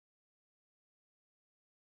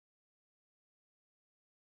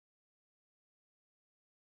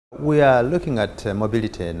We are looking at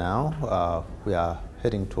mobility now. We are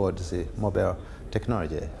heading towards the mobile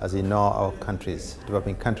technology. As you know, our countries,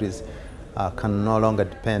 developing countries, can no longer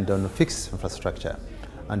depend on fixed infrastructure.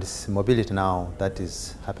 And it's mobility now that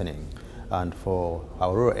is happening. And for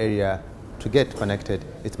our rural area to get connected,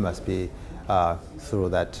 it must be through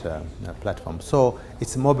that platform. So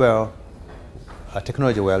it's mobile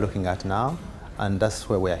technology we are looking at now, and that's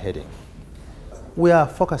where we are heading. We are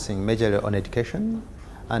focusing majorly on education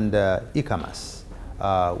and e-commerce.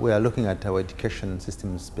 We are looking at our education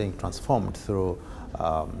systems being transformed through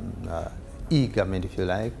e-government, if you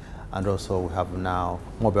like, and also we have now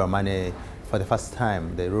mobile money. For the first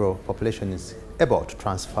time, the rural population is able to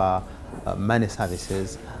transfer money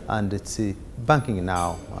services, and it's banking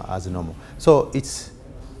now as normal. So it's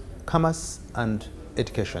commerce and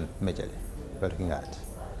education majorly we're looking at.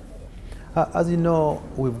 As you know,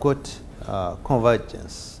 we've got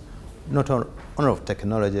convergence, not only of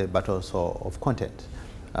technology, but also of content.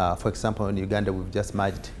 For example, in Uganda, we've just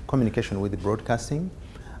merged communication with broadcasting.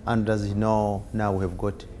 And as you know, now we have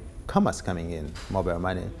got commerce coming in, mobile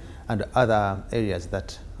money, and other areas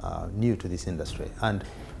that are new to this industry. And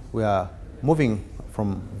we are moving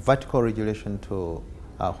from vertical regulation to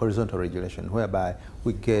horizontal regulation, whereby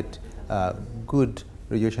we get good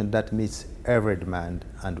regulation that meets every demand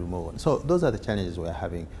and we move on. So those are the challenges we are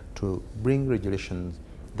having, to bring regulations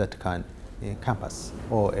that can encompass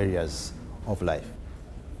all areas of life.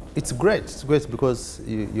 It's great because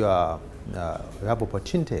you have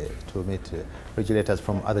opportunity to meet regulators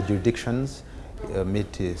from other jurisdictions,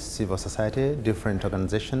 meet civil society, different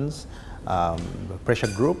organizations,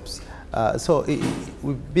 pressure groups. So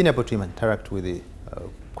we've been able to interact with the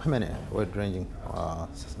quite many wide-ranging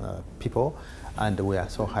people, and we are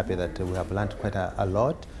so happy that we have learned quite a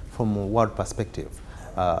lot from a world perspective.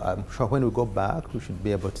 I'm sure when we go back, we should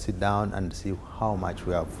be able to sit down and see how much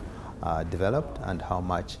we have developed and how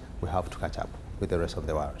much we have to catch up with the rest of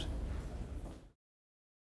the world.